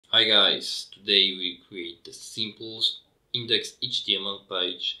Hi guys, today we create the simplest index.html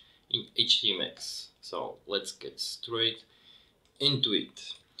page in HTMX. So let's get straight into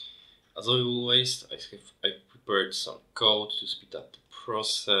it. As always, I prepared some code to speed up the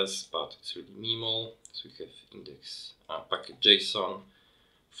process, but it's really minimal. So we have index package.json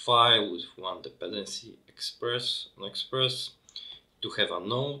file with one dependency express. To have a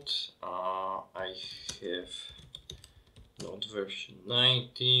node, I have Node version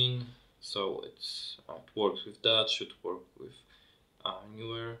 19, so it works with that, should work with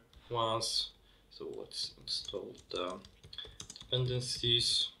newer ones. So let's install the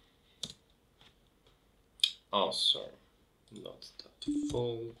dependencies. Oh, sorry, not that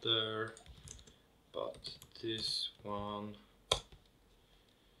folder, but this one.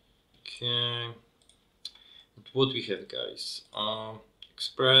 Okay, and what we have, guys?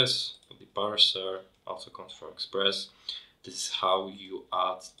 Express, the parser also comes from Express. This is how you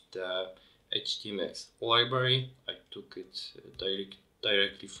add the HTMX library. I took it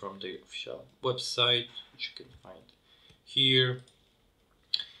directly from the official website, which you can find here.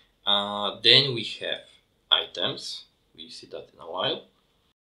 Then we have items. We see that in a while.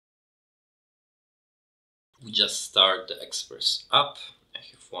 We just start the Express app. I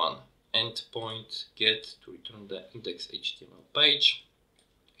have one endpoint get to return the index.html page.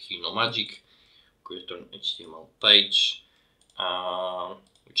 Here no magic. Return HTML page.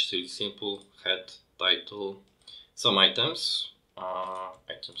 Which is really simple: head, title, some items.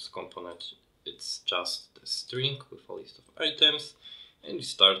 Items component, it's just the string with a list of items, and we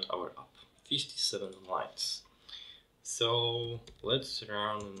start our app. 57 lines. So let's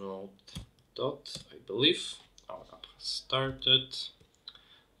run node. I believe our app has started.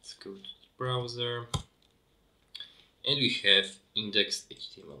 Let's go to the browser, and we have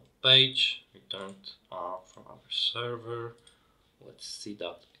index.html page returned from our server. Let's see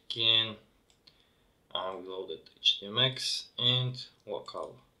that again. We loaded HTMX, and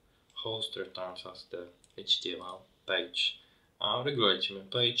local host returns us the HTML page. Regular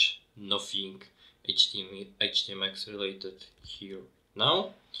HTML page, nothing HTMX related here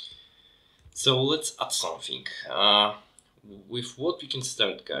now. So let's add something. With what we can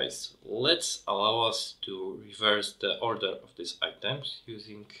start, guys, let's allow us to reverse the order of these items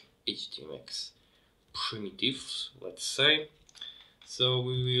using HTMX primitives, let's say. So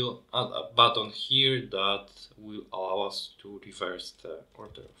we will add a button here that will allow us to reverse the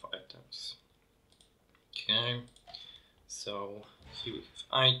order of items. Okay, so here we have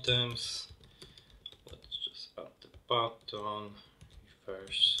items. Let's just add the button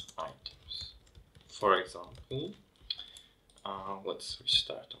reverse items. For example, let's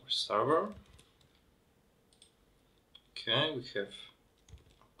restart our server. Okay, we have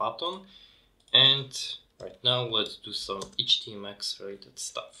a button, and right now let's do some HTMX related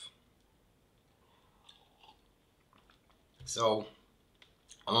stuff. So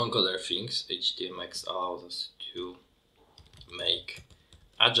among other things, HTMX allows us to make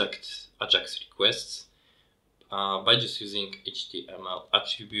AJAX requests by just using HTML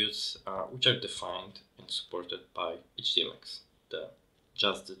attributes, which are defined and supported by HTMX,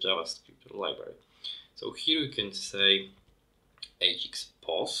 just the JavaScript library. So here we can say AJAX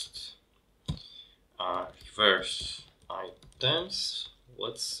post reverse items,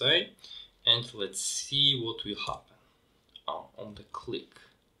 let's say, and let's see what will happen on the click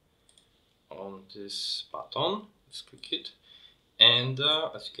on this button. Let's click it, and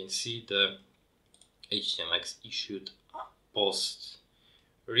as you can see, the HTMX issued a post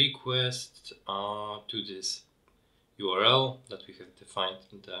request to this URL that we have defined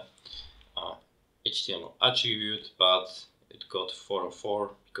in the HTML attribute, but it got 404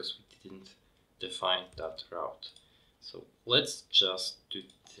 because we didn't define that route. So let's just do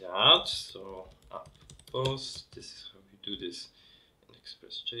that. So app post, this is how we do this in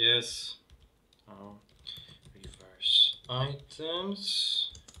Express.js. Reverse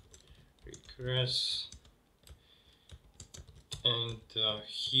items, regress, and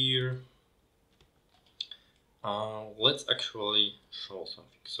here let's actually show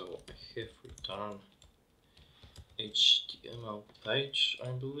something. So I have return HTML page, I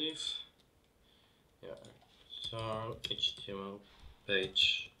believe. Yeah, return HTML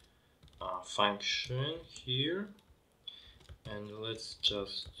page function here, and let's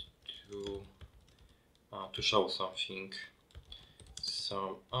just do to show something,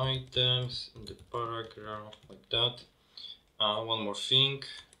 some items in the paragraph like that. One more thing,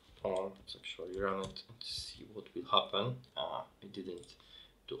 or let's actually run it and see what will happen. I didn't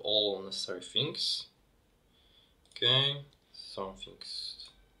do all necessary things. Okay, some things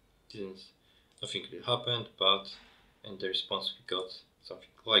nothing really happened, but in the response we got something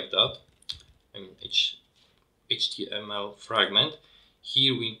like that. I mean HTML fragment.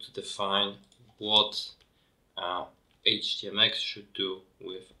 Here we need to define what HTMX should do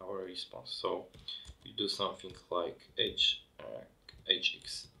with our response. So we do something like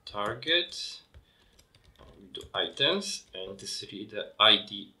hx target. We do items, and this is really the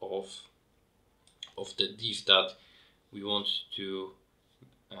ID of the div that we want to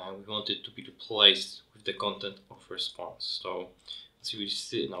we want it to be replaced with the content of response. So as you will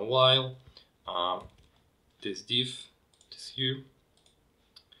see in a while, this div, this here,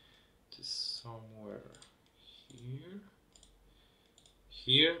 this somewhere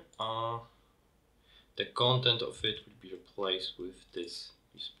here, the content of it will be replaced with this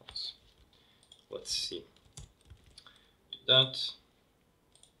response. Let's see. Do that.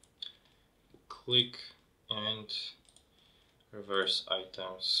 Click and reverse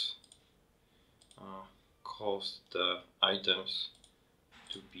items. Cause the items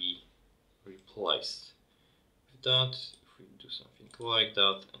to be replaced. With that, if we do something like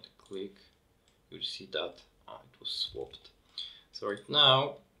that and click, you'll see that it was swapped. So right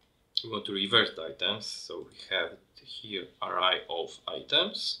now we want to reverse the items. So we have here array of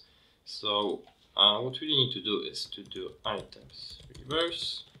items. So what we need to do is to do items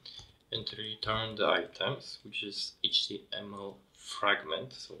reverse and return the items, which is HTML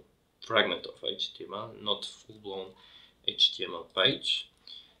fragment. So fragment of HTML, not full-blown HTML page.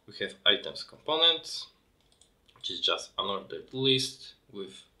 We have items component, which is just an ordered list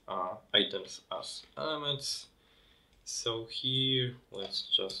with items as elements. So here let's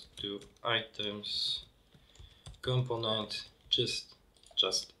just do items component just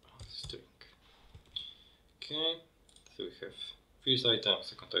string. Okay, so we have first item,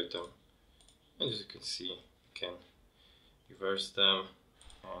 second item, and as you can see, we can reverse them,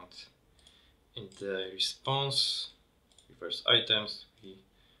 and in the response reverse items we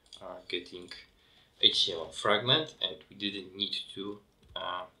are getting HTML fragment, and we didn't need to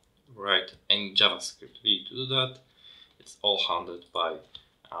write any JavaScript really to do that. It's all handled by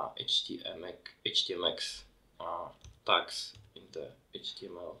HTMX tags in the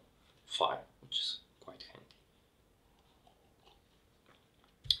HTML file, which is quite handy.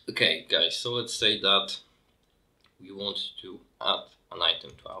 Okay guys, so let's say that we want to add an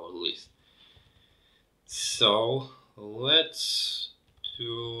item to our list. So let's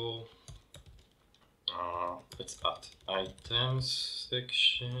add items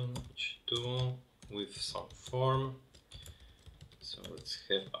section h2 with some form. So let's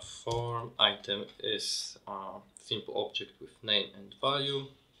have a form. Item is a simple object with name and value.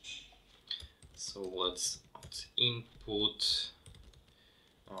 So let's add input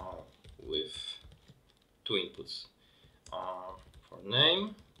with two inputs for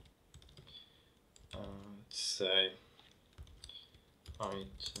name. Let's say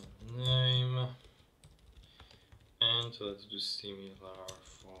item name, and let's do similar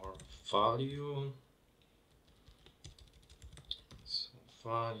for value. So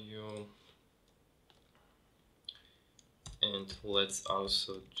value, and let's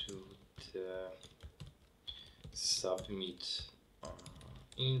also do the submit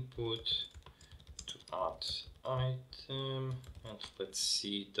input to add item, and let's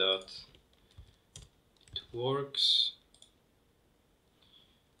see that it works.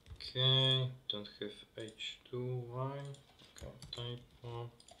 Okay, don't have h2, why? Okay, typo.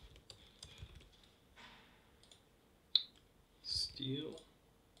 Still.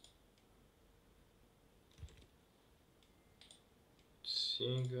 Let's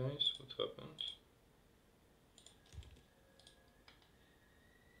see guys, what happened?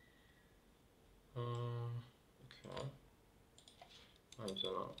 Okay, I don't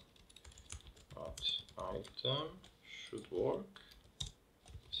know. Add item should work.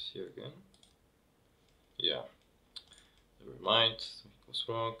 See again. Yeah, never mind, something was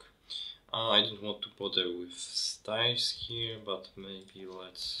wrong. I didn't want to bother with styles here, but maybe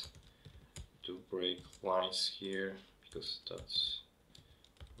let's do break lines here, because that's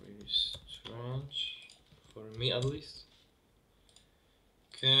really strange for me at least.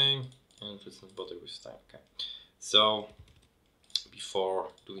 Okay, and let's not bother with style. Okay, so before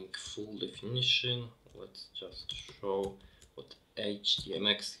doing full definition, let's just show what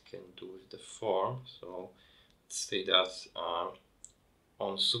HTMX can do with the form. So let's say that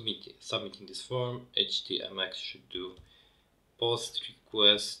on submitting this form, HTMX should do post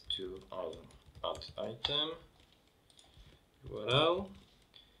request to add item URL.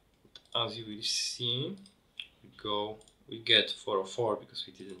 As you will see, we get 404 because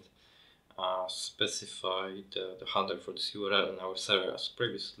we didn't specify the handler for this URL in our server as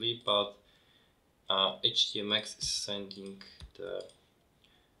previously, but HTMX is sending the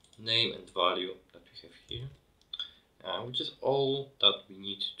name and value that we have here, which is all that we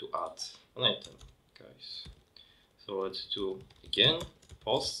need to add an item, guys. So let's do again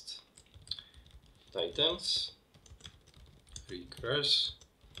post items, recurse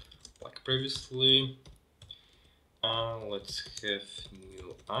like previously. Let's have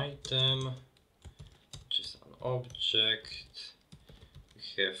new item, which is an object. We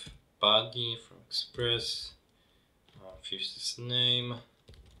have body from express, first is name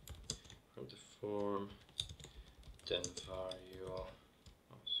from the form, then value,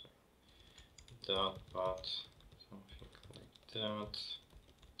 dot path, something like that.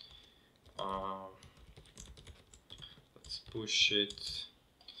 Let's push it,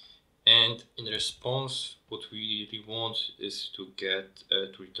 and in response what we really want is to get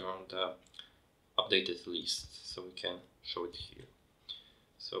to return the updated list, so we can show it here.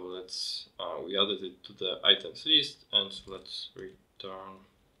 So let's we added it to the items list, and let's return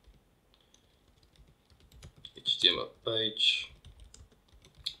HTML page,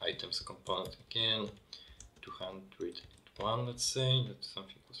 items component again, 201, let's say that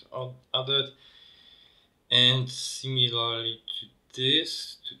something was added. And similarly to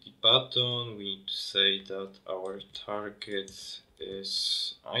this, to the button, we need to say that our target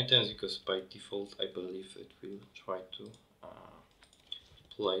is items, because by default I believe it will try to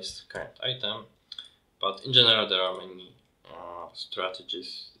place current item, but in general there are many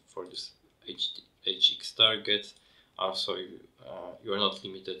strategies for this HX target. Also, you are not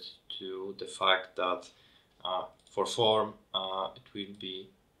limited to the fact that for form it will be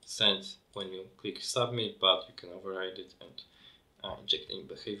sent when you click submit, but you can override it and inject any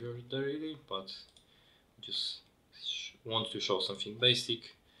behavior there really. But just want to show something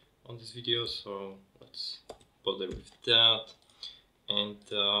basic on this video, so let's bother with that. And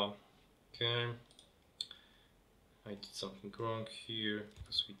okay, I did something wrong here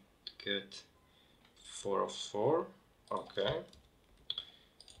because we get 4 of 4. Okay,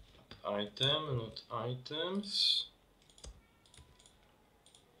 item, not items.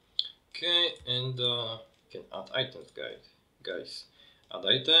 Okay, and can add items, guys. Add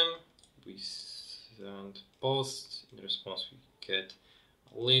item. We send post. In response, we get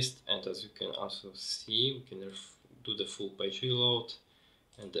a list, and as you can also see, we can do the full page reload,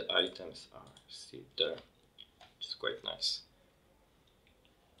 and the items are still there, which is quite nice.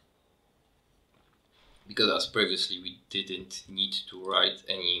 Because as previously we didn't need to write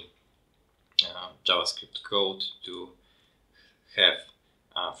any JavaScript code to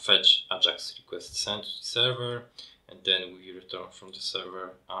have fetch Ajax request sent to the server, and then we return from the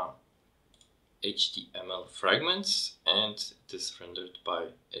server HTML fragments, and it is rendered by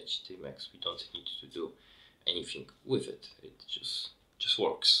HTMX. We don't need to do anything with it. It just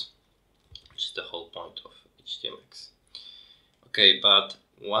works, which is the whole point of HTMX. Okay, but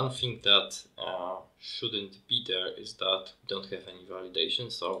one thing that shouldn't be there is that we don't have any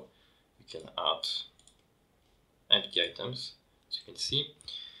validation, so we can add empty items, as you can see.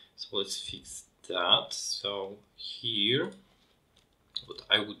 So let's fix that. So here, what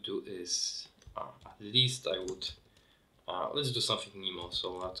I would do is at least I would let's do something minimal.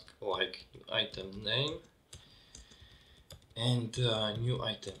 So let's like item name and new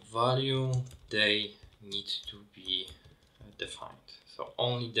item value. They need to be defined. So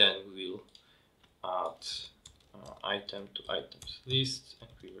only then we will add item to items list, and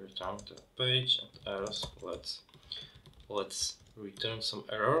we return the page, and else let's return some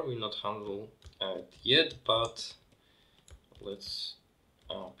error. We'll not handle it yet, but let's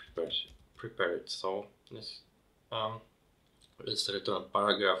prepare it. So let's return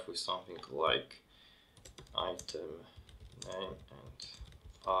paragraph with something like item name and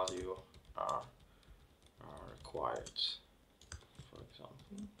value are required, for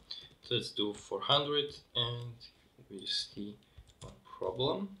example. So let's do 400, and we'll see one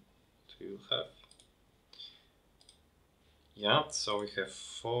problem that we will have. Yeah, so we have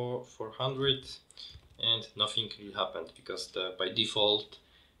 400, and nothing really happened because by default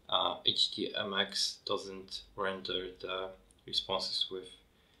HTMX doesn't render the responses with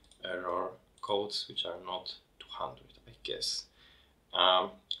error codes which are not 200, I guess.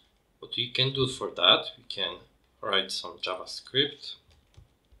 What we can do for that, we can write some JavaScript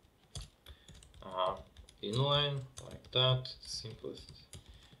inline like that, simplest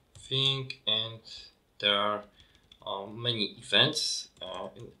thing, and there are many events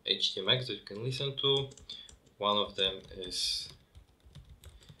in HTMX that you can listen to. One of them is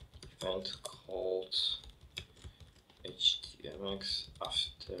event called HTMX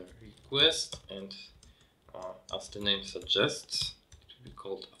after request, and as the name suggests, it will be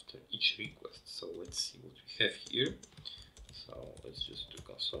called after each request. So let's see what we have here. So let's just do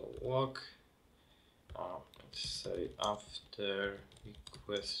console log. Let's say after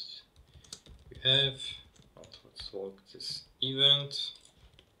request we have, let's log this event.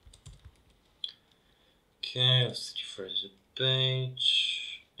 Okay, let's refresh the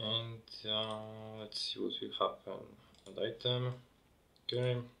page and let's see what will happen. Add item.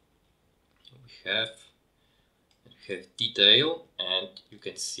 Okay, we have detail, and you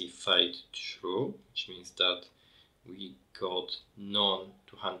can see fade true, which means that we got none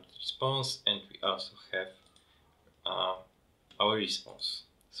to 100 response, and we also have our response.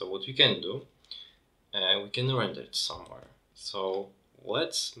 So what we can do, we can render it somewhere. So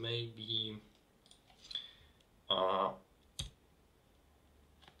let's maybe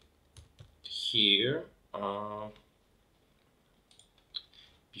here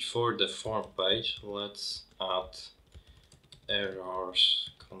before the form page, let's add errors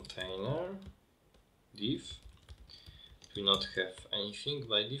container div. We not have anything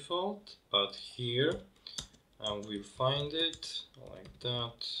by default, but here we'll find it like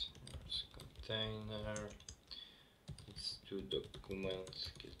that. Errors container. Let's do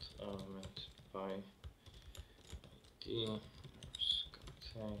document get element by ID. Errors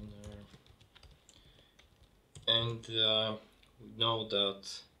container. And we know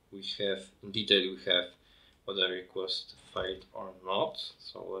that we have in detail we have whether request failed or not.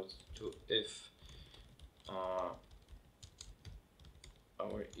 So let's do if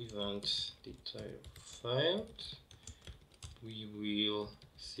our event detail failed, we will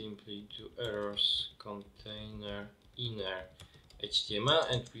simply do errors container inner HTML,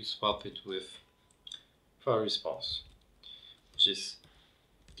 and we swap it with our response, which is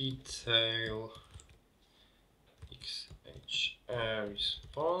detail XHR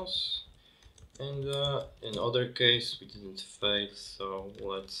response. And in other case we didn't fail, so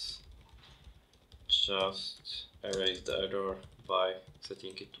let's just erase the error by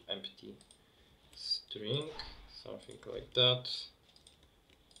setting it to empty string, something like that.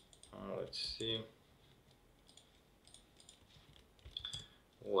 Let's see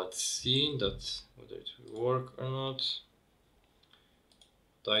that whether it will work or not.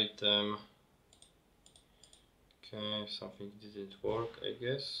 Item. Okay, something didn't work, I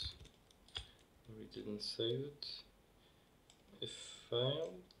guess. We didn't save it. It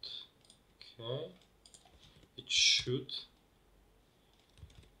failed. Okay. It should.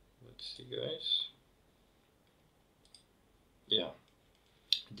 Let's see, guys. Yeah,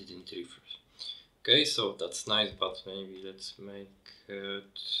 it didn't refresh. Okay, so that's nice, but maybe let's make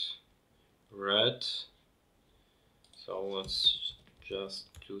it red. So let's just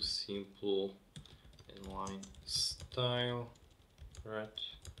do simple inline style red,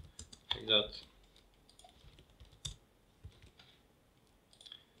 like that.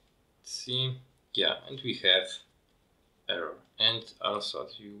 Let's see, yeah, and we have error. And also,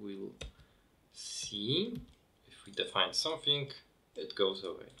 as you will see, if we define something, it goes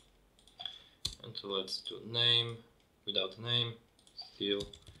away. And so let's do name without name. Still,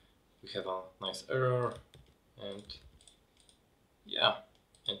 we have a nice error, and yeah,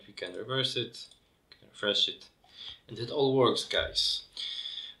 and we can reverse it, refresh it, and it all works, guys.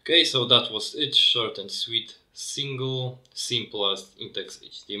 Okay, so that was it, short and sweet, simplest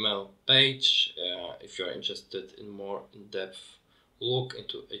index.html page. If you are interested in more in-depth look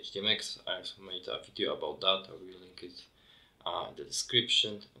into HTMX, I also made a video about that. I will link it in the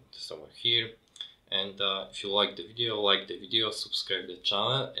description and somewhere here. And if you like the video, subscribe the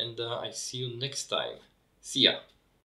channel, and I see you next time. See ya!